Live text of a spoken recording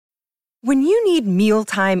When you need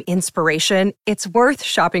mealtime inspiration, it's worth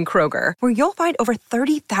shopping Kroger, where you'll find over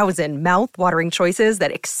 30,000 mouth-watering choices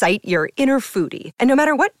that excite your inner foodie. And no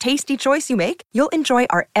matter what tasty choice you make, you'll enjoy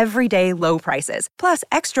our everyday low prices, plus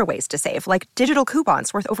extra ways to save, like digital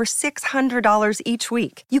coupons worth over $600 each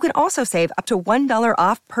week. You can also save up to $1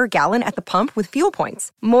 off per gallon at the pump with fuel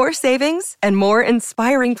points. More savings and more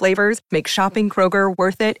inspiring flavors make shopping Kroger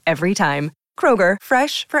worth it every time. Kroger,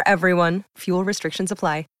 fresh for everyone. Fuel restrictions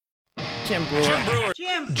apply. Jim Breuer.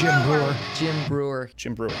 Jim Breuer.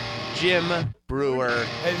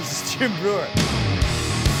 Hey, this is Jim Breuer.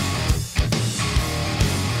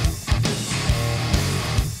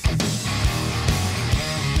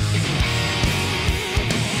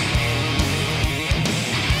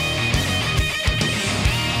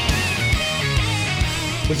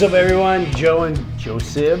 What's up, everyone? Joe and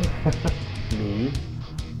Joseph. Me.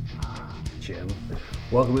 Jim.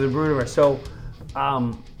 Welcome to the Breuniverse. So,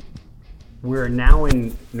 we're now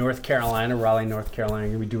in North Carolina, Raleigh, North Carolina.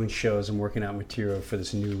 We're going to be doing shows and working out material for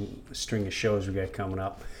this new string of shows we got coming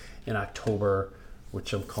up in October,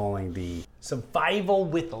 which I'm calling the Survival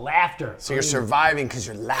with Laughter. So you're surviving because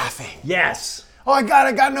you're laughing. Yes. Oh my God,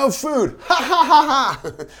 I got no food. Ha ha ha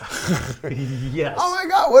ha. Yes. Oh my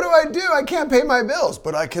God, what do? I can't pay my bills,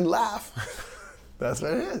 but I can laugh. That's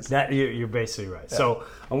what it is. That you're basically right. Yeah. So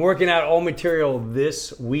I'm working out all material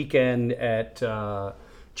this weekend at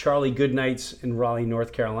Charlie Goodnight's in Raleigh,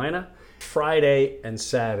 North Carolina. Friday and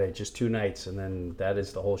Saturday, just 2 nights, and then that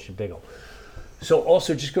is the whole shebiggle. So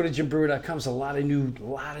also, just go to jimbreuer.com. There's a lot of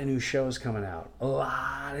new shows coming out.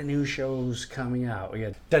 We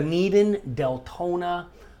got Dunedin, Deltona,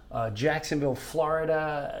 Jacksonville,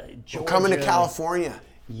 Florida, Georgia. We're coming to California.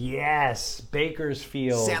 Yes,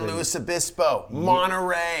 Bakersfield. San Luis Obispo,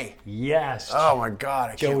 Monterey. Yes. Oh my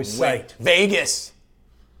God, I Joe can't is wait. psyched. Vegas.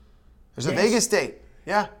 There's a Vegas date.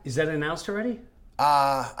 Yeah. Is that announced already?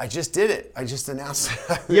 I just did it. I just announced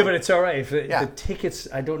it. Yeah, but it's all right. If the tickets,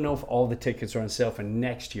 I don't know if all the tickets are on sale for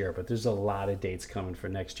next year, but there's a lot of dates coming for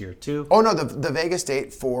next year too. Oh no, the Vegas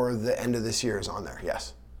date for the end of this year is on there.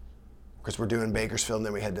 Yes, because we're doing Bakersfield and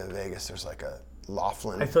then we head to Vegas. There's like a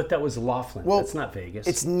Laughlin. I thought that was Laughlin. Well, that's not Vegas.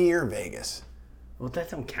 It's near Vegas. Well, that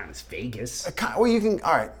don't count as Vegas. Well, you can.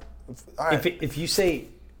 All right. If you say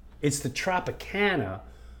it's the Tropicana,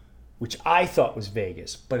 which I thought was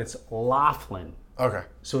Vegas, but it's Laughlin. Okay.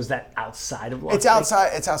 So is that outside of Las Vegas?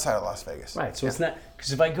 It's outside of Las Vegas. Right. So it's not,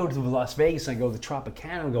 because if I go to Las Vegas and I go to the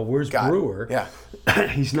Tropicana and go, where's Breuer? Yeah.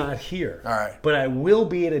 He's not here. All right. But I will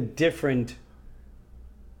be at a different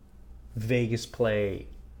Vegas play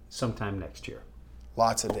sometime next year.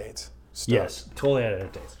 Lots of dates. Yes, totally out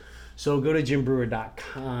of dates. So go to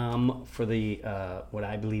jimbreuer.com for the what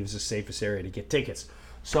I believe is the safest area to get tickets.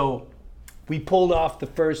 So we pulled off the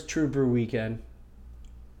first True Brew weekend.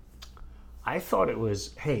 I thought it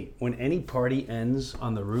was, hey, when any party ends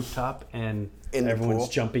on the rooftop and everyone's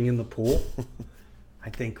jumping in the pool, I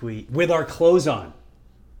think with our clothes on.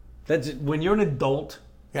 That's when you're an adult.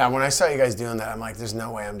 Yeah, when I saw you guys doing that, I'm like, there's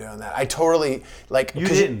no way I'm doing that. I totally, like... You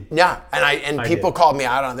didn't. Yeah, and people called me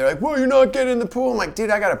out on it. They're like, well, you're not getting in the pool. I'm like, dude,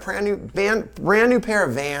 I got a brand new pair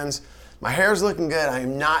of Vans. My hair's looking good. I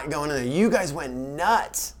am not going in there. You guys went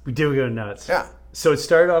nuts. We did go nuts. Yeah. So it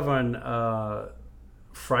started off on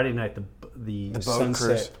Friday night, the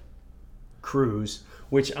Sunset cruise,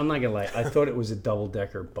 which I'm not gonna lie, I thought it was a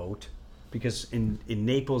double-decker boat because in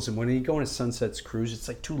Naples, and when you go on a Sunset's cruise, it's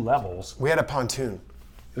like 2 levels. We had a pontoon.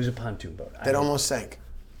 It was a pontoon boat. That almost sank.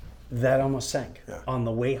 That almost sank. Yeah. On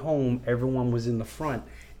the way home, everyone was in the front,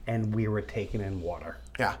 and we were taking in water.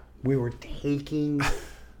 Yeah. We were taking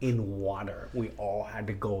in water. We all had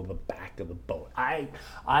to go to the back of the boat.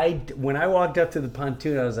 When I walked up to the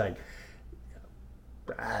pontoon, I was like,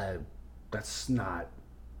 that's not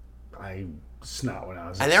what I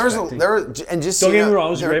was expecting. And just don't get me wrong,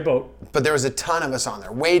 it was a great boat. But there was a ton of us on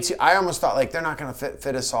there. Way too. I almost thought like they're not going to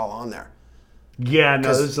fit us all on there. Yeah,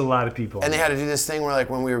 no, there's a lot of people. And they had to do this thing where like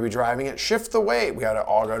when we would be driving it, shift the weight. We had to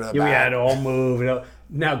all go to the back. We had to all move.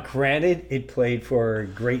 Now, granted, it played for a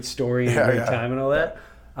great story and a great time and all that.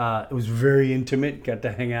 It was very intimate. Got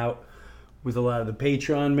to hang out with a lot of the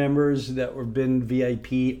Patreon members that were been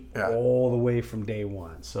VIP all the way from day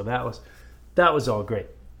one. So that was all great.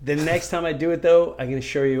 The next time I do it, though, I'm going to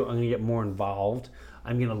show you, I'm going to get more involved.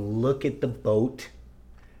 I'm going to look at the boat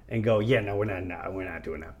and go, yeah, no, we're not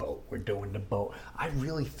doing that boat. We're doing the boat. I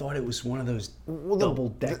really thought it was one of those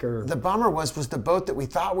double-decker. The bummer was the boat that we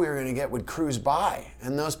thought we were going to get would cruise by,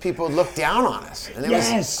 and those people would look down on us. And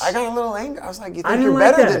I got a little angry. I was like, you think you're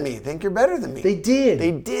better than me? Think you're better than me? They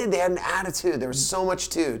did. They had an attitude. There was so much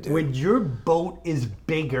to, dude. When your boat is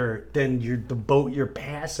bigger than the boat you're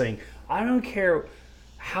passing, I don't care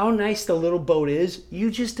how nice the little boat is.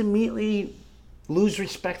 You just immediately lose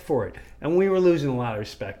respect for it. And we were losing a lot of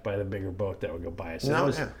respect by the bigger boat that would go by us. And it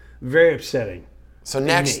was very upsetting. So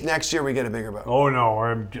next year we get a bigger boat. Oh no,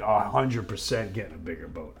 I'm 100% getting a bigger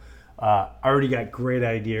boat. I already got great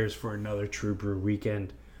ideas for another True Brew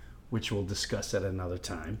weekend, which we'll discuss at another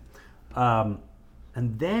time. And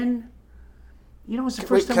then, it's the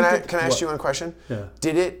first time. Can I ask you one question? Yeah.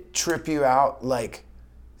 Did it trip you out, like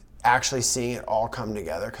actually seeing it all come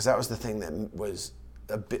together? Because that was the thing that was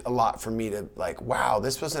a lot for me to like. Wow,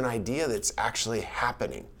 this was an idea that's actually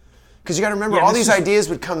happening. Because you got to remember, all these ideas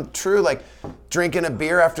would come true, like drinking a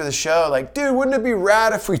beer after the show. Like, dude, wouldn't it be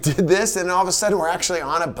rad if we did this? And all of a sudden, we're actually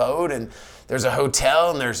on a boat, and there's a hotel,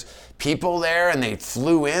 and there's people there, and they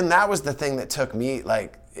flew in. That was the thing that took me,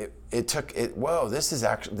 like, it took. Whoa,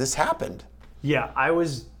 this happened. Yeah, I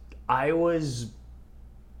was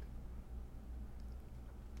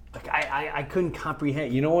like, I couldn't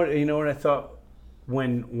comprehend. You know what I thought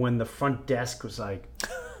when the front desk was like,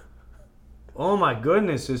 oh my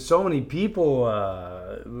goodness, there's so many people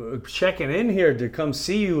checking in here to come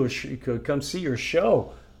see you, come see your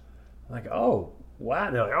show. Like, oh,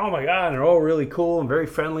 wow. They're like, oh my God, and they're all really cool and very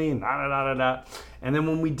friendly and da-da-da-da-da. And then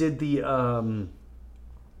when we did the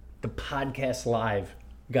podcast live,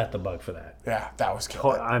 got the bug for that. Yeah, that was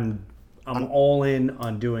cool. I'm all in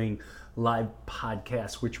on doing live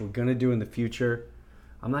podcasts, which we're going to do in the future.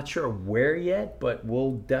 I'm not sure where yet, but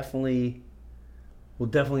we'll definitely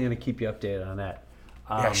going to keep you updated on that.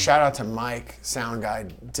 Yeah, shout out to Mike, sound guy,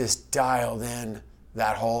 just dialed in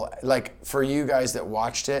that whole, like, for you guys that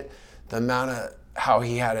watched it, the amount of how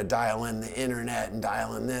he had to dial in the internet and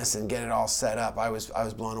dial in this and get it all set up. I was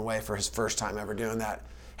blown away for his first time ever doing that.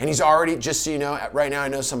 And he's already, just so you know, right now I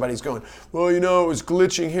know somebody's going, well, it was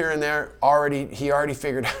glitching here and there. He already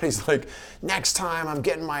figured out, he's like, next time I'm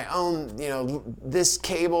getting my own, this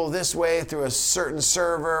cable this way through a certain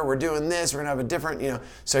server. We're doing this, we're gonna have a different,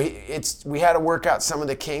 So we had to work out some of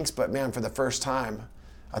the kinks, but man, for the first time,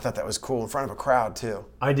 I thought that was cool in front of a crowd too.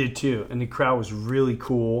 I did too, and the crowd was really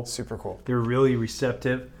cool. Super cool. They were really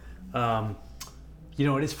receptive. It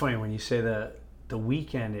is funny when you say the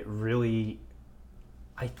weekend, it really,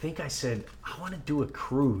 I think I said, I want to do a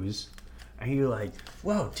cruise. And you're like,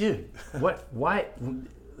 whoa, dude, what? Why?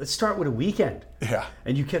 Let's start with a weekend. Yeah.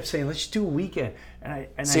 And you kept saying, let's just do a weekend.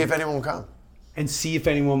 See if anyone will come. And see if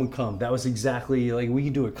anyone would come. That was exactly, like, we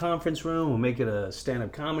could do a conference room. We'll make it a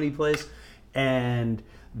stand-up comedy place. And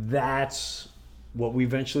that's what we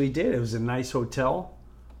eventually did. It was a nice hotel.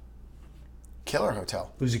 Killer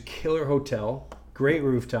hotel. It was a killer hotel. Great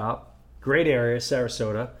rooftop. Great area,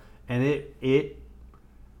 Sarasota. And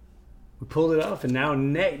we pulled it off, and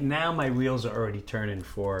now my wheels are already turning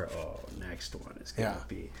for, next one is going to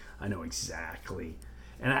be, I know exactly.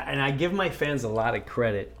 And I give my fans a lot of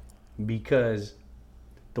credit, because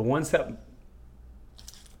the ones that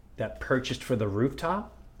purchased for the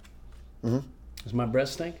rooftop, does my breath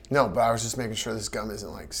stink? No, but I was just making sure this gum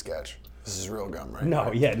isn't like sketch. This is real gum, right?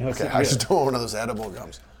 No, yeah, no. Okay, I just don't want one of those edible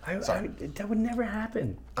gums. That would never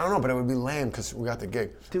happen. I don't know, but it would be lame because we got the gig.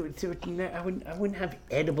 Dude, I wouldn't have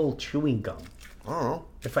edible chewing gum. I don't know.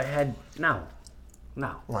 If I had, no.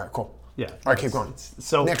 All right, cool. Yeah. All right, keep going.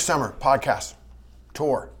 So next summer, podcast,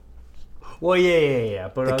 tour. Well, yeah.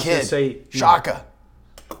 But I was kid, gonna say Shaka.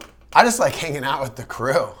 I just like hanging out with the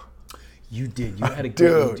crew. You did. You had a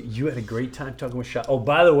great time talking with Shaka. Oh,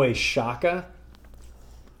 by the way, Shaka,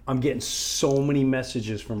 I'm getting so many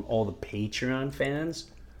messages from all the Patreon fans.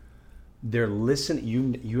 They're listening.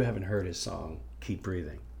 You haven't heard his song, Keep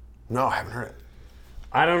Breathing. No, I haven't heard it.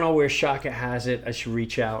 I don't know where Shaka has it. I should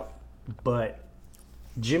reach out. But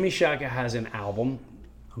Jimmy Shaka has an album.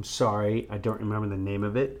 I'm sorry, I don't remember the name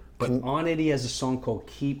of it. But on it, he has a song called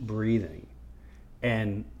Keep Breathing.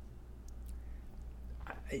 And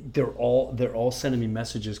they're all sending me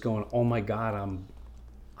messages going, oh my God,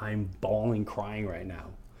 I'm bawling, crying right now.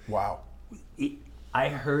 Wow. I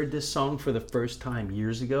heard this song for the first time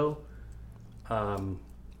years ago.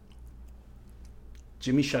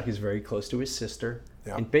 Jimmy Shuck is very close to his sister.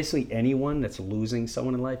 Yep. And basically anyone that's losing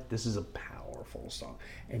someone in life, this is a powerful song.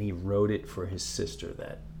 And he wrote it for his sister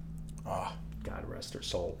that, God rest her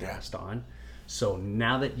soul, passed on. So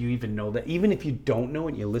now that you even know that, even if you don't know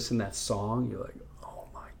it, you listen to that song, you're like, oh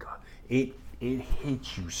my God. It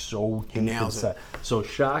hits you so deep inside. So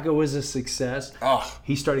Shaka was a success.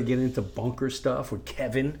 He started getting into bunker stuff with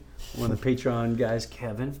Kevin, one of the Patreon guys,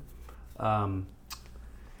 Kevin.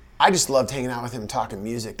 I just loved hanging out with him, talking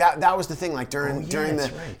music. That was the thing. Like during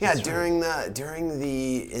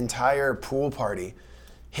the entire pool party,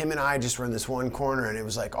 him and I just were in this one corner, and it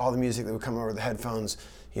was like all the music that would come over the headphones.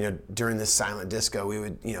 during this silent disco, we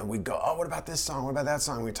would, we'd go, oh, what about this song? What about that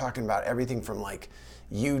song? We're talking about everything from like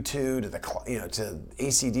U2 to the, to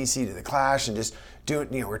AC/DC to the Clash, and just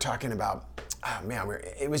we're talking about, oh man,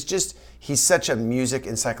 it was just, he's such a music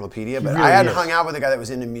encyclopedia, but really I hadn't is. hung out with a guy that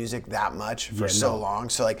was into music that much for so long.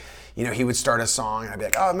 So like, he would start a song and I'd be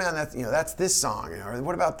like, oh man, that's this song, or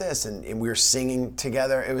what about this? And we were singing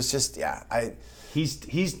together. It was just,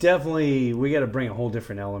 He's definitely, we got to bring a whole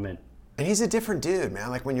different element. And he's a different dude, man.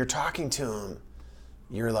 Like when you're talking to him,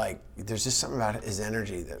 you're like, there's just something about his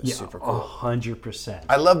energy that was super cool. 100%.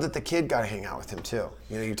 I love that the kid got to hang out with him too.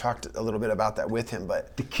 You talked a little bit about that with him,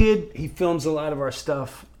 but the kid, he films a lot of our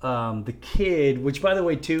stuff. The kid, which by the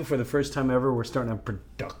way too, for the first time ever, we're starting on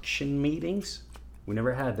production meetings. We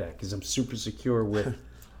never had that because I'm super secure with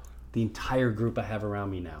the entire group I have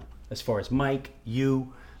around me now. As far as Mike,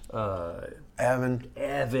 you,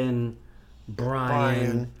 Evan,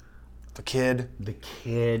 Brian, the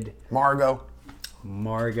kid, Margot,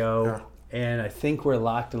 yeah. And I think we're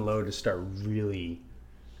locked and loaded to start really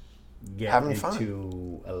getting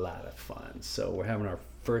into a lot of fun. So we're having our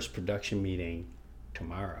first production meeting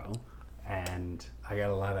tomorrow, and I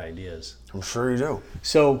got a lot of ideas. I'm sure you do.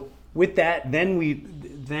 So with that,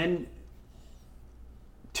 then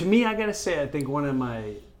to me, I gotta say, I think one of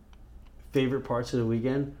my favorite parts of the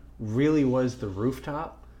weekend really was the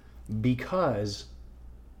rooftop, because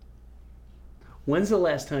when's the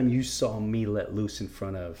last time you saw me let loose in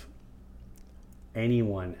front of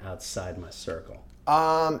anyone outside my circle?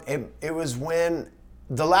 It was when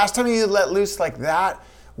the last time you let loose like that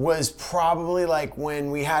was probably like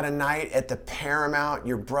when we had a night at the Paramount.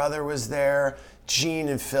 Your brother was there, Gene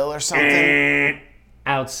and Phil or something.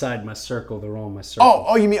 Outside my circle, they're all in my circle.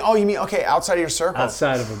 Oh, you mean okay, outside of your circle.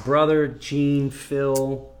 Outside of a brother, Gene,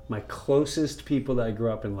 Phil, my closest people that I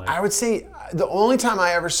grew up in life. I would say the only time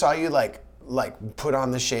I ever saw you like put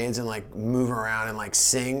on the shades and like move around and like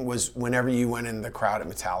sing was whenever you went in the crowd at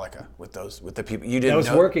Metallica with the people you didn't know.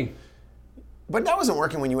 That was working. But that wasn't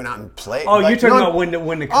working when you went out and played. Oh, you're talking about when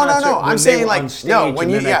the concert. Oh no, I'm saying like no, when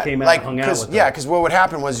you came out and hung out with them. because what would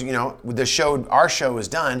happen was our show was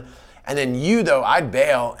done. And then you, though, I'd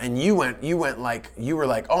bail, and you were like,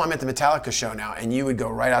 oh, I'm at the Metallica show now, and you would go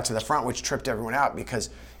right out to the front, which tripped everyone out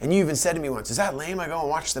and you even said to me once, is that lame? I go and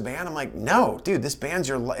watch the band? I'm like, no, dude, this band's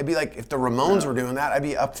it'd be like if the Ramones were doing that, I'd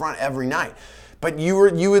be up front every night. But you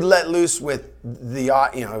would let loose with the,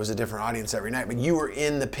 it was a different audience every night, but you were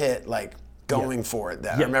in the pit, like, going for it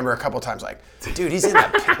then. I remember a couple times, like, dude, he's in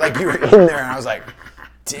that pit. Like, you were in there, and I was like,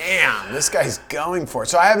 damn, this guy's going for it.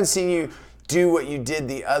 So I haven't seen you do what you did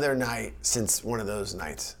the other night since one of those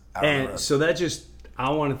nights. And so I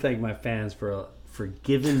want to thank my fans for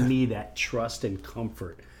giving me that trust and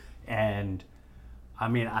comfort. And I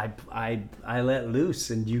mean, I let loose,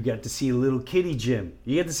 and you got to see little Kitty Jim.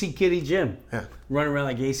 You get to see Kitty Jim running around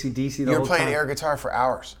like AC/DC the whole time. You were playing air guitar for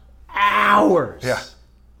hours. Hours. Yeah.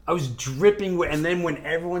 I was dripping, and then when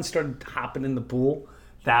everyone started hopping in the pool,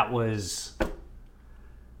 that was.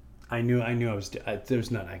 I knew I was. There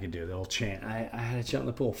was nothing I could do. The whole chant. I had to jump in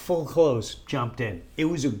the pool, full clothes, jumped in. It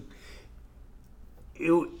was a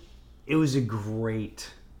great.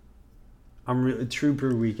 True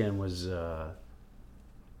Brew weekend was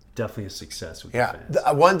definitely a success with the fans.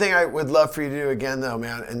 One thing I would love for you to do again, though,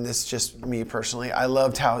 man, and this is just me personally. I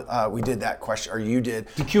loved how we did that question, or you did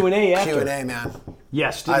the Q&A after. Q&A, man.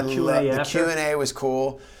 Yes, the Q&A after. The Q&A was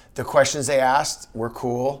cool. The questions they asked were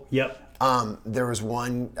cool. Yep. There was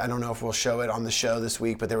one, I don't know if we'll show it on the show this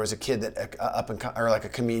week, but there was a kid that like a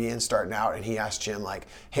comedian starting out, and he asked Jim like,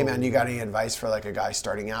 hey man, you got any advice for like a guy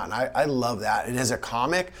starting out? And I love that. And as a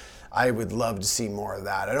comic, I would love to see more of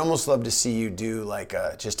that. I'd almost love to see you do like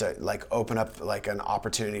open up like an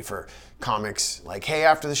opportunity for comics. Like, hey,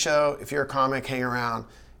 after the show, if you're a comic, hang around.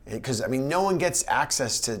 Because I mean, no one gets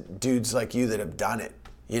access to dudes like you that have done it,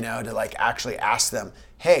 to like actually ask them,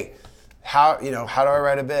 hey, how do I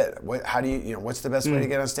write a bit? What's the best way to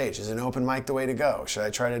get on stage? Is an open mic the way to go? Should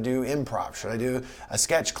I try to do improv? Should I do a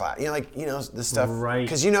sketch class? The stuff. Right.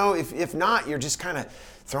 Because if not, you're just kind of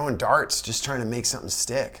throwing darts, just trying to make something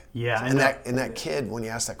stick. Yeah. And that kid, when you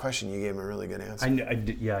asked that question, you gave him a really good answer. I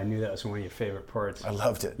knew that was one of your favorite parts. I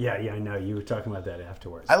loved it. Yeah, I know. You were talking about that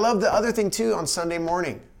afterwards. I love the other thing too on Sunday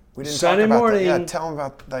morning. We didn't Sunday talk about morning. that. Yeah, tell them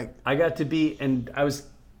about like. I got to be, and I was.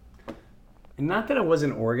 Not that I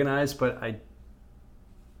wasn't organized, but I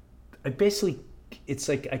basically, it's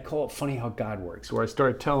like, I call it funny how God works, where I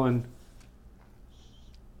started telling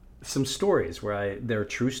some stories where they're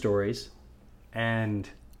true stories, and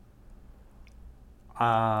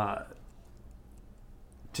to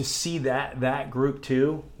see that group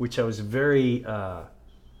too, which I was very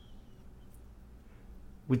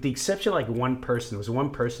with the exception of like one person, there was one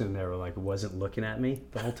person in there who like wasn't looking at me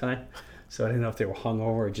the whole time. So I didn't know if they were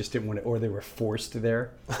hungover or just didn't want to, or they were forced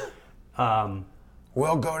there.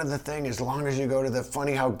 We'll go to the thing as long as you go to the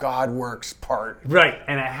funny how God works part. Right.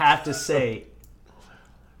 And I have to say,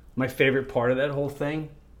 my favorite part of that whole thing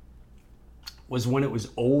was when it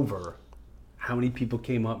was over, how many people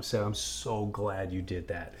came up and said, I'm so glad you did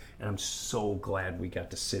that. And I'm so glad we got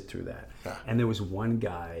to sit through that. Yeah. And there was one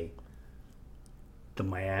guy,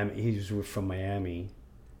 he was from Miami.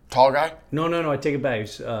 Tall guy? No, I take it back. He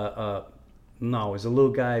was, no, it was a little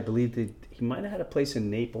guy. I believe that he might have had a place in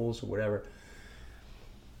Naples or whatever.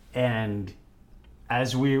 And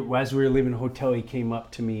as we were leaving the hotel, he came up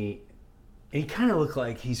to me. And he kind of looked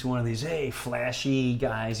like he's one of these, flashy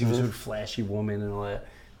guys. He was with a flashy woman and all that.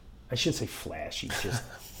 I shouldn't say flashy, just...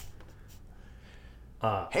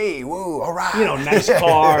 hey, woo, all right. Nice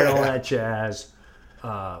car and all that jazz.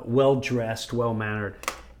 Well-dressed, well-mannered.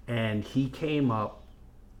 And he came up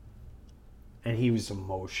and he was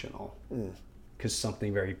emotional because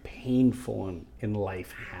something very painful in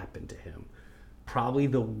life happened to him. Probably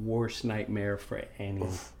the worst nightmare for any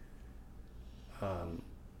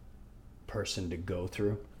person to go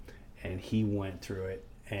through. And he went through it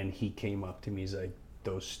and he came up to me. He's like,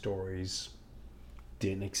 those stories,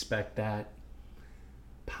 didn't expect that.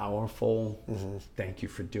 Powerful. Thank you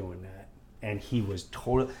for doing that. And he was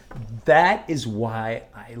totally, that is why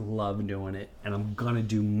I love doing it. And I'm going to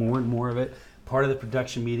do more and more of it. Part of the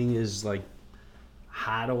production meeting is like,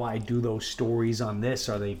 how do I do those stories on this?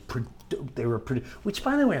 Are they which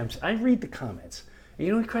by the way, I read the comments. And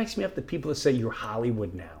you know what cracks me up? The people that say you're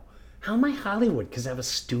Hollywood now. How am I Hollywood? Because I have a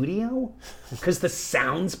studio? Because the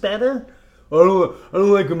sound's better? I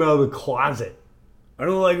don't like them out of the closet. I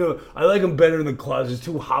like them better in the closet. It's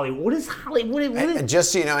too Hollywood. What is Hollywood? And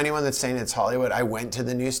just so you know, anyone that's saying it's Hollywood, I went to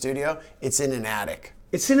the new studio. It's in an attic.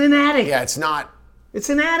 It's in an attic. Yeah, it's not. It's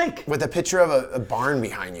an attic. With a picture of a barn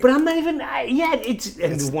behind you. But I'm not even,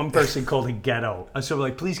 and one person called it ghetto. So we're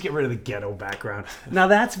like, please get rid of the ghetto background. Now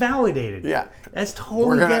that's validated. Yeah. That's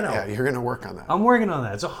totally ghetto. Yeah, you're going to work on that. I'm working on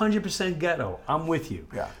that. It's 100% ghetto. I'm with you.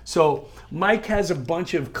 Yeah. So Mike has a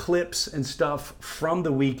bunch of clips and stuff from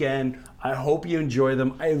the weekend. I hope you enjoy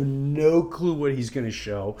them. I have no clue what he's going to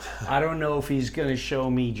show. I don't know if he's going to show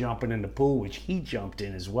me jumping in the pool, which he jumped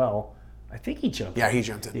in as well. I think he jumped in. Yeah, he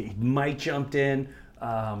jumped in. Mike jumped in.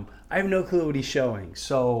 I have no clue what he's showing.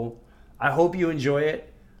 So I hope you enjoy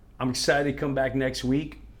it. I'm excited to come back next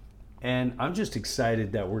week. And I'm just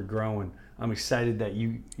excited that we're growing. I'm excited that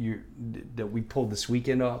that we pulled this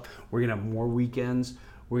weekend off. We're going to have more weekends.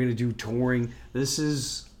 We're going to do touring. And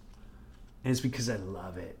it's because I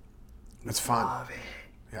love it. It's fun. I love it.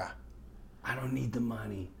 Yeah. I don't need the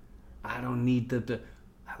money. I don't need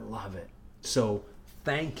I love it. So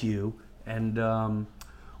thank you. And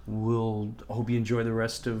we'll hope you enjoy the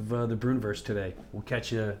rest of the Breuniverse today. We'll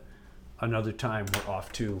catch you another time. We're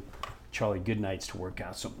off to Charlie Goodnight's to work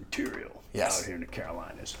out some material out here in the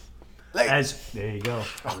Carolinas. Late. There you go.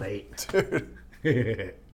 Late.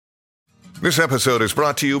 Dude. This episode is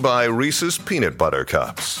brought to you by Reese's Peanut Butter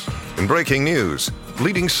Cups. In breaking news,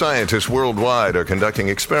 leading scientists worldwide are conducting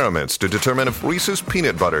experiments to determine if Reese's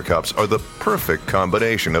Peanut Butter Cups are the perfect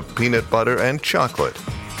combination of peanut butter and chocolate.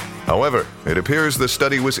 However, it appears the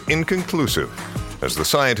study was inconclusive, as the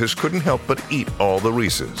scientists couldn't help but eat all the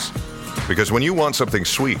Reese's. Because when you want something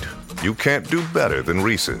sweet, you can't do better than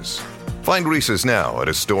Reese's. Find Reese's now at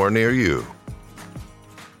a store near you.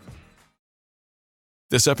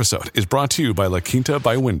 This episode is brought to you by La Quinta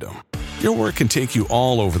by Wyndham. Your work can take you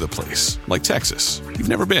all over the place, like Texas. You've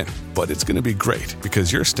never been, but it's going to be great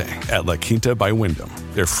because you're staying at La Quinta by Wyndham.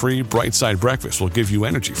 Their free Bright Side breakfast will give you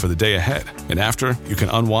energy for the day ahead. And after, you can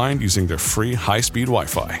unwind using their free high-speed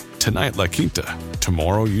Wi-Fi. Tonight, La Quinta.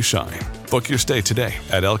 Tomorrow, you shine. Book your stay today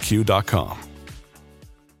at lq.com.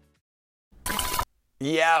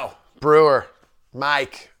 Yo, Breuer,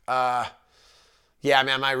 Mike. Yeah,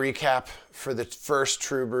 man, my recap for the first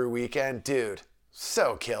True Brew weekend, dude,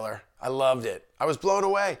 so killer. I loved it. I was blown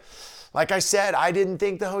away. Like I said, I didn't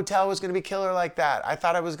think the hotel was going to be killer like that. I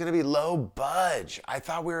thought it was going to be low budge. I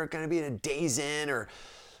thought we were going to be in a Days Inn or,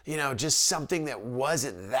 just something that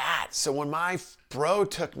wasn't that. So when my bro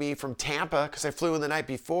took me from Tampa, because I flew in the night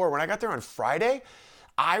before, when I got there on Friday,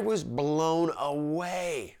 I was blown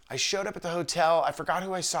away. I showed up at the hotel. I forgot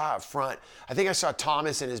who I saw up front. I think I saw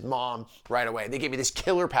Thomas and his mom right away. They gave me this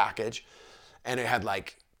killer package, and it had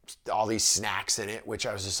like all these snacks in it, which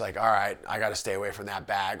I was just like, all right, I got to stay away from that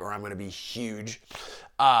bag or I'm going to be huge.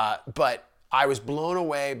 But I was blown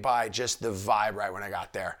away by just the vibe right when I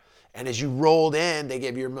got there. And as you rolled in, they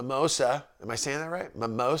gave you your mimosa. Am I saying that right?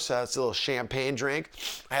 Mimosa. It's a little champagne drink.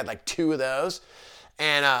 I had like 2 of those.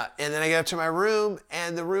 And then I got up to my room,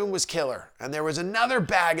 and the room was killer. And there was another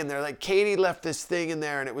bag in there. Like Katie left this thing in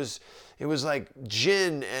there, and it was like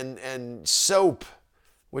gin and soap,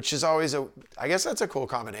 which is always I guess that's a cool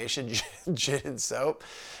combination, gin and soap.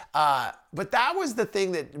 But that was the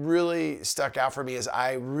thing that really stuck out for me, is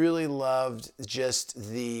I really loved just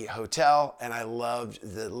the hotel, and I loved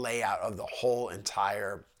the layout of the whole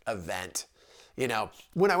entire event. You know,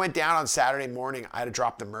 when I went down on Saturday morning, I had to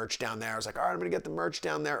drop the merch down there. I was like, all right, I'm going to get the merch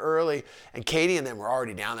down there early. And Katie and them were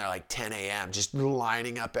already down there like 10 a.m., just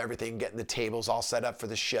lining up everything, getting the tables all set up for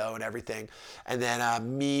the show and everything. And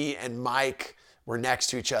then me and Mike were next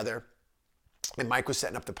to each other. And Mike was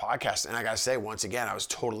setting up the podcast. And I got to say, once again, I was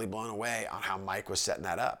totally blown away on how Mike was setting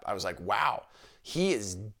that up. I was like, wow, he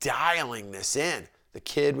is dialing this in. The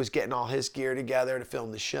kid was getting all his gear together to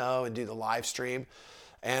film the show and do the live stream.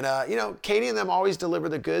 And, you know, Katie and them always deliver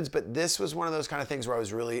the goods, but this was one of those kind of things where I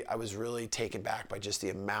was really taken back by just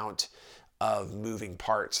the amount of moving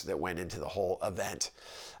parts that went into the whole event.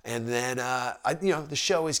 And then, you know, the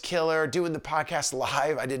show is killer. Doing the podcast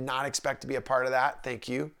live, I did not expect to be a part of that. Thank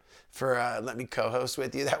you for letting me co-host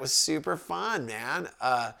with you. That was super fun, man.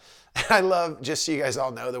 I love, just so you guys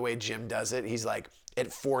all know, the way Jim does it. He's like, at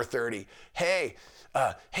 4:30, hey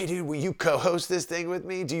dude, will you co-host this thing with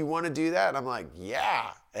me? Do you want to do that? And I'm like,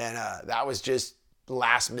 yeah. And that was just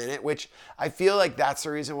last minute, which I feel like that's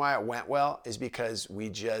the reason why it went well, is because we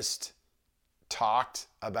just talked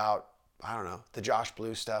about, I don't know, the Josh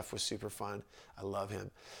Blue stuff was super fun. I love him.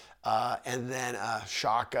 And then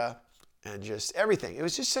Shaka and just everything. It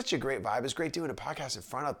was just such a great vibe. It was great doing a podcast in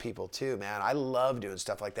front of people too, man. I love doing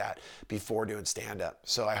stuff like that before doing stand-up.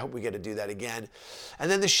 So I hope we get to do that again.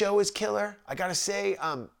 And then the show is killer. I gotta say,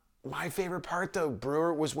 my favorite part though,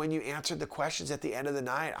 Breuer, was when you answered the questions at the end of the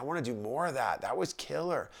night. I wanna do more of that. That was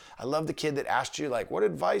killer. I love the kid that asked you, like, what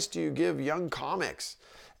advice do you give young comics?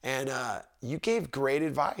 And you gave great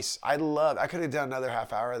advice. I could have done another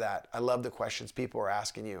half hour of that. I love the questions people were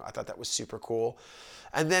asking you. I thought that was super cool.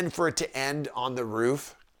 And then for it to end on the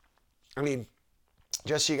roof, I mean,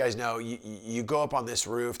 just so you guys know, you go up on this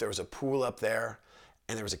roof, there was a pool up there,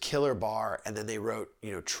 and there was a killer bar, and then they wrote,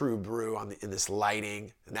 you know, True Brew in this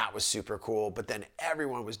lighting, and that was super cool. But then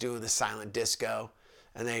everyone was doing the silent disco,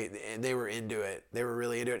 and they were into it. They were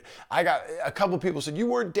really into it. I got a couple people said, you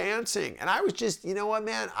weren't dancing. And I was just, you know what,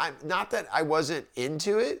 man, not that I wasn't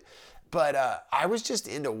into it, but I was just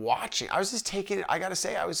into watching. I was just taking it, I gotta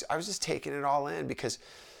say, I was just taking it all in, because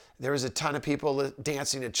there was a ton of people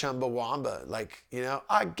dancing to Chumbawamba, like, you know,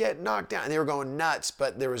 I get knocked down. And they were going nuts,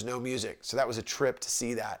 but there was no music. So that was a trip to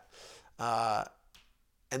see that.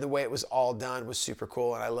 And the way it was all done was super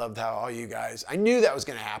cool. And I loved how all you guys, I knew that was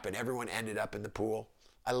gonna happen. Everyone ended up in the pool.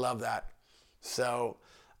 I love that. So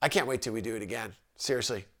I can't wait till we do it again.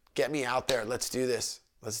 Seriously, get me out there. Let's do this.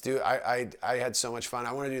 Let's do it. I had so much fun.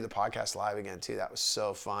 I want to do the podcast live again too. That was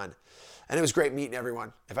so fun. And it was great meeting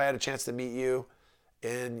everyone. If I had a chance to meet you,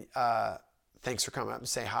 and thanks for coming up and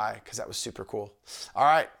say hi, because that was super cool. All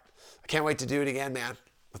right. I can't wait to do it again, man.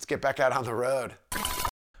 Let's get back out on the road.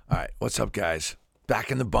 All right. What's up, guys?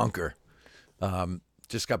 Back in the bunker.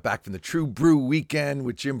 Just got back from the True Brew weekend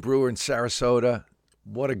with Jim Breuer in Sarasota.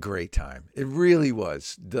 What a great time. It really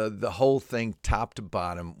was. The whole thing, top to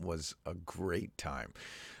bottom, was a great time.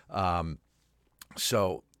 And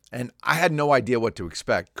I had no idea what to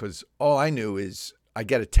expect, because all I knew is I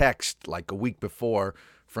get a text like a week before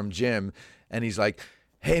from Jim, and he's like,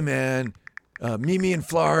 hey, man, meet me in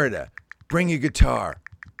Florida. Bring your guitar.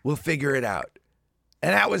 We'll figure it out.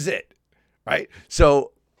 And that was it, right?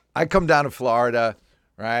 So I come down to Florida.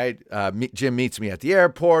 Right? Jim meets me at the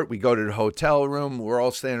airport. We go to the hotel room. We're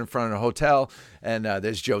all standing in front of the hotel. And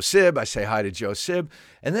there's Joe Sib. I say hi to Joe Sib.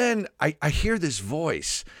 And then I hear this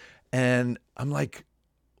voice. And I'm like,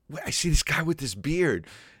 I see this guy with this beard.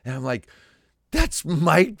 And I'm like, that's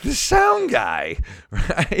Mike, the sound guy.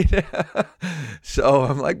 Right? So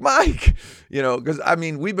I'm like, Mike, you know, because, I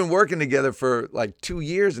mean, we've been working together for like 2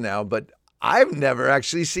 years now. But I've never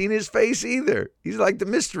actually seen his face either. He's like the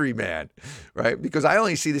mystery man, right? Because I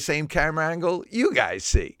only see the same camera angle you guys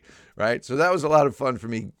see, right? So that was a lot of fun for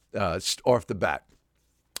me off the bat.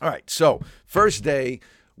 All right, so first day,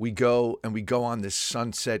 we go on this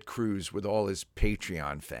sunset cruise with all his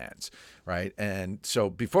Patreon fans, right? And so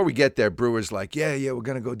before we get there, Breuer's like, yeah, we're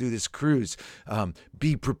going to go do this cruise.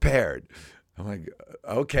 Be prepared. I'm like,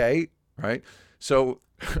 okay, right? So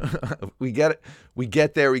we get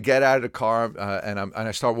there, we get out of the car, and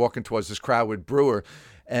I start walking towards this crowd with Breuer,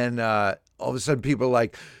 and all of a sudden people are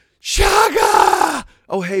like, Shaka!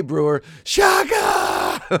 Oh, hey, Breuer.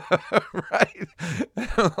 Shaka! Right?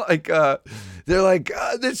 Like, they're like,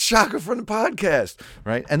 that's Shaka from the podcast,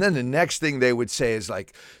 right? And then the next thing they would say is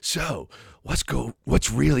like, so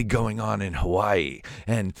what's really going on in Hawaii?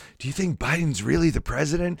 And do you think Biden's really the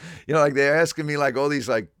president? You know, like they're asking me like all these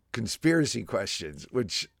like conspiracy questions,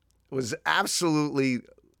 which was absolutely,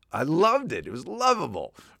 I loved it. It was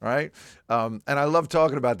lovable, right? And I love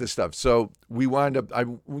talking about this stuff. So we wind up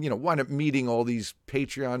meeting all these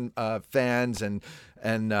Patreon fans, and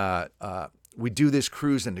we do this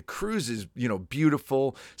cruise, and the cruise is,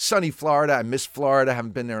 beautiful, sunny Florida. I miss Florida. I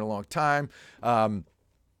haven't been there in a long time.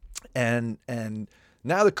 And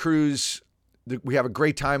now the cruise, we have a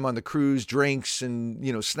great time on the cruise, drinks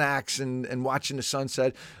and, snacks and watching the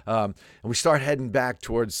sunset. And we start heading back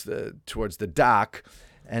towards the dock.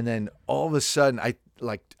 And then all of a sudden,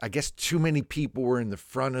 I guess too many people were in the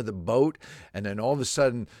front of the boat. And then all of a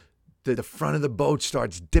sudden, the front of the boat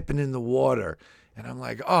starts dipping in the water. And I'm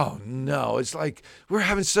like, oh no, it's like, we're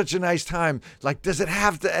having such a nice time. Like, does it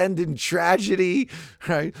have to end in tragedy,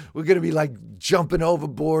 right? We're going to be like jumping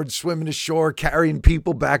overboard, swimming to shore, carrying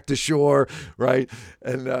people back to shore, right?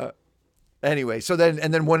 And anyway, so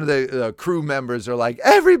then one of the crew members are like,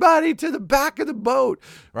 everybody to the back of the boat,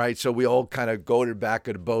 right? So we all kind of go to the back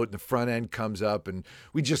of the boat, and the front end comes up, and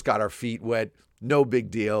we just got our feet wet. No big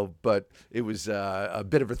deal, but it was a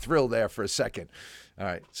bit of a thrill there for a second. All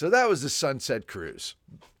right, so that was the sunset cruise,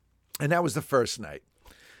 and that was the first night.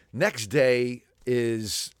 Next day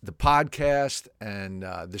is the podcast and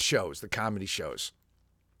the shows, the comedy shows,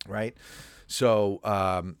 right? So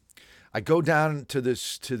I go down to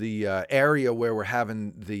the area where we're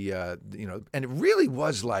having the and it really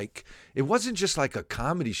was like, it wasn't just like a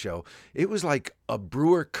comedy show. It was like a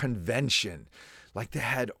Breuer convention. Like, they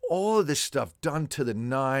had all of this stuff done to the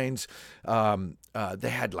nines. They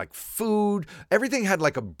had like food. Everything had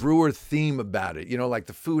like a Breuer theme about it. Like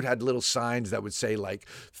the food had little signs that would say like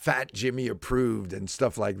Fat Jimmy approved and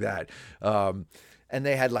stuff like that. And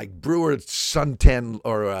they had like Breuer suntan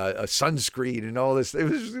or a sunscreen and all this.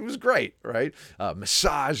 It was great, right?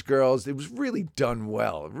 Massage girls. It was really done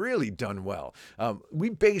well. Really done well. We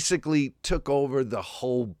basically took over the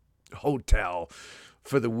whole hotel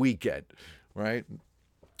for the weekend. Right.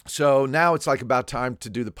 So now it's like about time to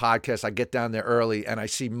do the podcast. I get down there early, and I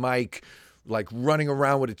see Mike like running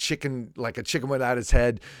around with a chicken without its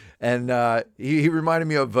head. And he reminded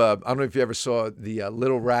me of, I don't know if you ever saw the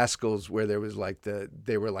Little Rascals, where there was like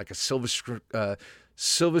they were like a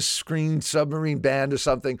silver screen submarine band or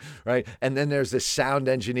something, right? And then there's this sound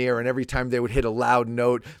engineer, and every time they would hit a loud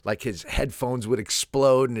note, like his headphones would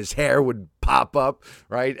explode and his hair would pop up,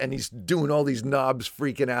 right? And he's doing all these knobs,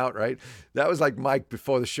 freaking out, right? That was like Mike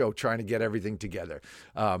before the show, trying to get everything together.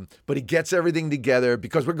 But he gets everything together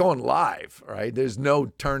because we're going live, right? There's no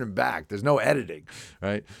turning back. There's no editing,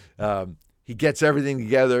 right? He gets everything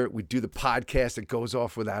together. We do the podcast. It goes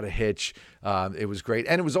off without a hitch. It was great.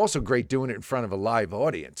 And it was also great doing it in front of a live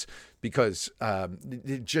audience, because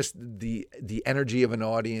just the energy of an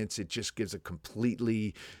audience, it just gives a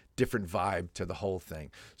completely different vibe to the whole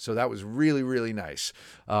thing. So that was really, really nice.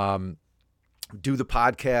 Do the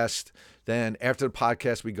podcast. Then after the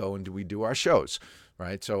podcast, we go and we do our shows.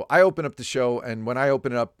 Right. So I open up the show, and when I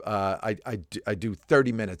open it up, I do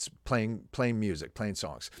 30 minutes playing music, playing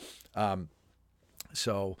songs.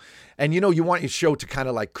 So, and you want your show to kind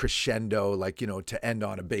of like crescendo, like, to end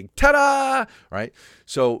on a big ta-da, right?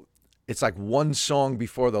 So it's like one song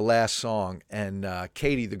before the last song, and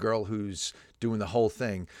Katie, the girl who's doing the whole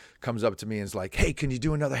thing, comes up to me and is like, hey, can you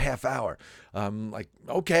do another half hour? Like,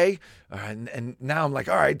 okay. And now I'm like,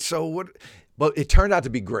 all right, so what? But it turned out to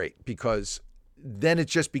be great, because then it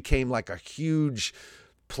just became like a huge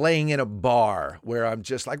playing in a bar where I'm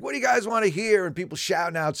just like, what do you guys want to hear? And people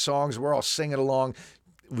shouting out songs. We're all singing along.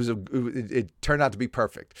 It turned out to be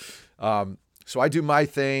perfect. So I do my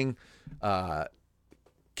thing.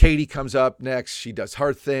 Katie comes up next. She does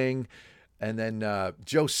her thing. And then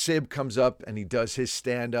Joe Sib comes up, and he does his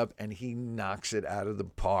stand-up, and he knocks it out of the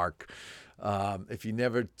park. If you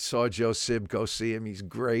never saw Joe Sib, go see him. He's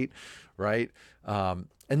great, right?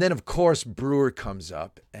 And then, of course, Breuer comes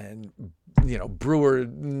up, and, Breuer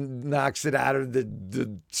knocks it out of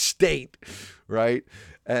the state, right?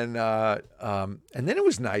 And then it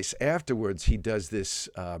was nice afterwards. He does this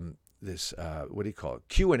what do you call it?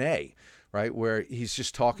 Q&A, right? Where he's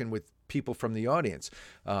just talking with people from the audience.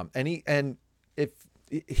 And if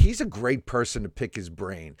he's a great person to pick his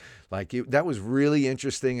brain. Like that was really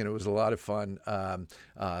interesting, and it was a lot of fun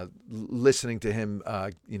listening to him,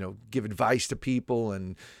 give advice to people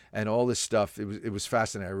and all this stuff. It was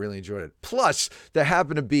fascinating. I really enjoyed it. Plus, there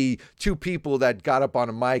happened to be two people that got up on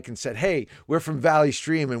a mic and said, "Hey, we're from Valley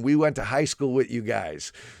Stream, and we went to high school with you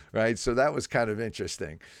guys," right? So that was kind of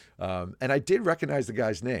interesting. And I did recognize the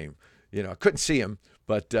guy's name. I couldn't see him,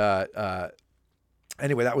 but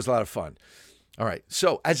anyway, that was a lot of fun. All right.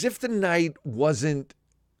 So as if the night wasn't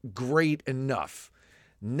great enough,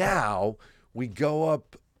 now we go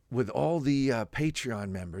up with all the Patreon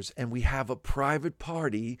members and we have a private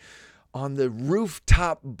party on the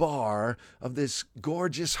rooftop bar of this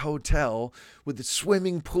gorgeous hotel with the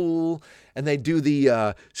swimming pool, and they do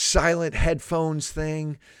the silent headphones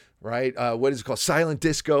thing, right? What is it called? Silent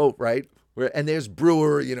disco, right? And there's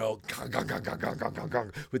Breuer,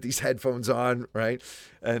 with these headphones on, right?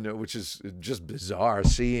 And which is just bizarre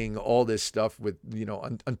seeing all this stuff with,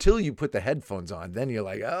 until you put the headphones on, then you're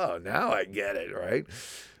like, oh, now I get it, right?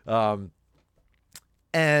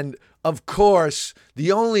 And of course,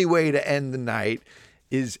 the only way to end the night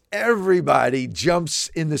is everybody jumps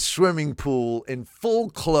in the swimming pool in full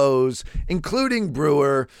clothes, including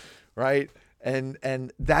Breuer, right?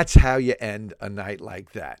 And that's how you end a night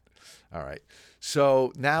like that. All right.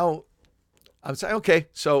 So now I'm saying, okay,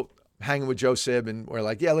 so hanging with Joe Sib, and we're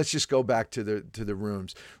like, yeah, let's just go back to the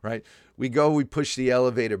rooms, right? We push the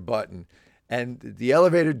elevator button, and the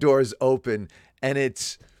elevator doors open, and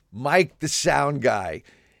it's Mike, the sound guy,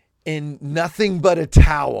 in nothing but a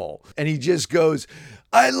towel. And he just goes,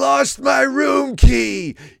 "I lost my room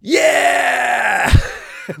key. Yeah."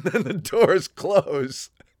 And then the doors close.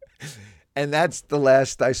 And that's the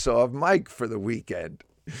last I saw of Mike for the weekend.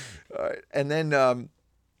 All right. And then,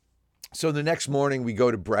 so the next morning we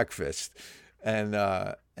go to breakfast, and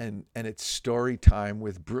it's story time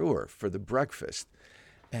with Breuer for the breakfast.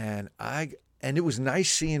 And it was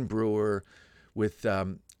nice seeing Breuer with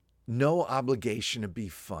no obligation to be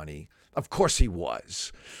funny. Of course he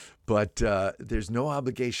was, but there's no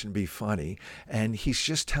obligation to be funny. And he's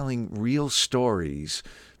just telling real stories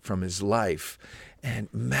from his life, and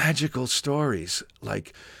magical stories.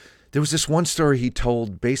 Like, there was this one story he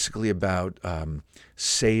told basically about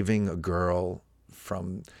saving a girl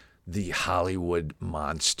from the Hollywood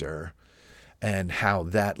monster, and how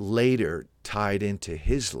that later tied into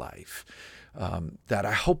his life. That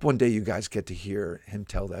I hope one day you guys get to hear him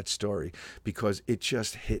tell that story, because it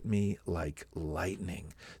just hit me like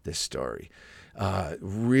lightning, this story.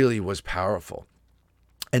 Really was powerful.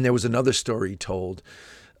 And there was another story he told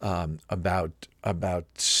about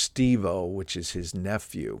Steve-O, which is his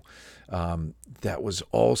nephew, that was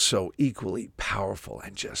also equally powerful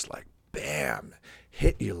and just like, bam,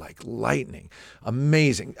 hit you like lightning.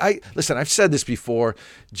 Amazing. Listen, I've said this before.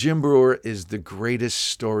 Jim Breuer is the greatest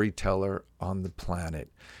storyteller on the planet.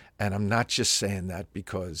 And I'm not just saying that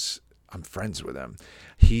because I'm friends with him.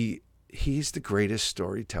 He's the greatest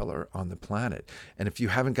storyteller on the planet. And if you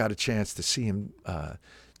haven't got a chance to see him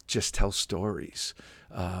just tell stories,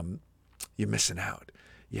 you're missing out.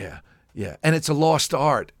 Yeah. And it's a lost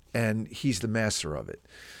art, and he's the master of it.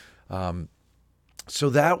 So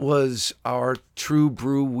that was our True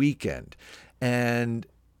Brew weekend, and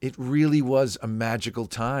it really was a magical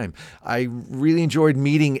time. I really enjoyed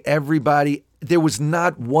meeting everybody. There was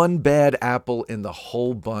not one bad apple in the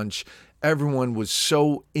whole bunch. Everyone was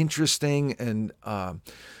so interesting and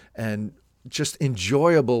just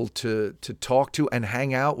enjoyable to talk to and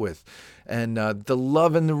hang out with. And the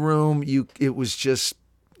love in the room, it was just,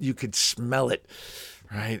 you could smell it,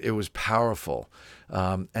 right? It was powerful.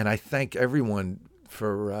 And I thank everyone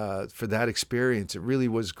for that experience. It really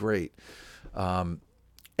was great. And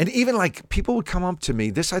even like people would come up to me.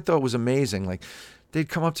 This I thought was amazing. Like they'd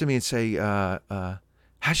come up to me and say,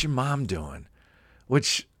 "How's your mom doing?"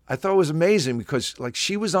 Which I thought was amazing, because like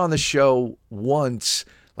she was on the show once,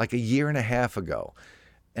 like a year and a half ago.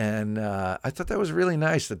 And I thought that was really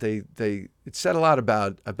nice that it said a lot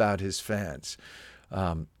about his fans.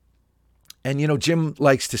 And, Jim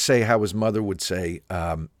likes to say how his mother would say,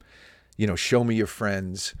 show me your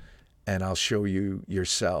friends and I'll show you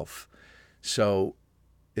yourself. So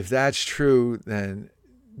if that's true, then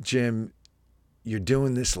Jim, you're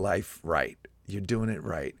doing this life right. You're doing it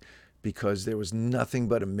right, because there was nothing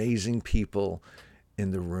but amazing people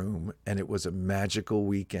in the room, and it was a magical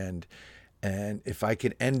weekend. And if I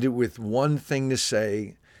could end it with one thing to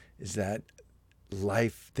say, is that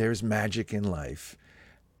there's magic in life,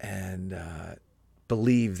 and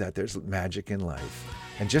believe that there's magic in life.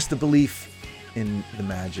 And just the belief in the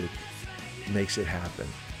magic makes it happen.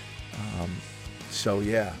 So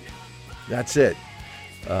yeah, that's it.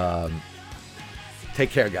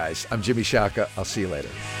 Take care, guys. I'm Jimmy Shaka. I'll see you later.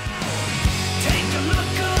 Take a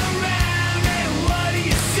look around and what do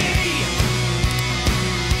you see?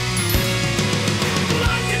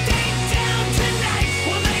 Lock the date down tonight,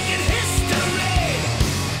 we'll make it history.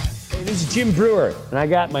 Hey, this is Jim Breuer, and I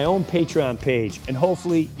got my own Patreon page, and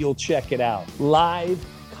hopefully you'll check it out. Live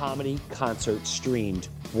comedy concert streamed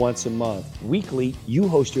once a month. Weekly, you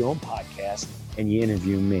host your own podcast and you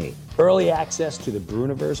interview me. Early access to the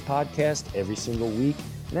Breuniverse podcast every single week,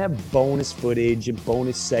 and have bonus footage and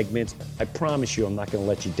bonus segments. I promise you I'm not going to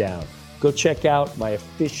let you down. Go check out my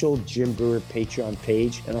official Jim Breuer Patreon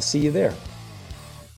page, and I'll see you there.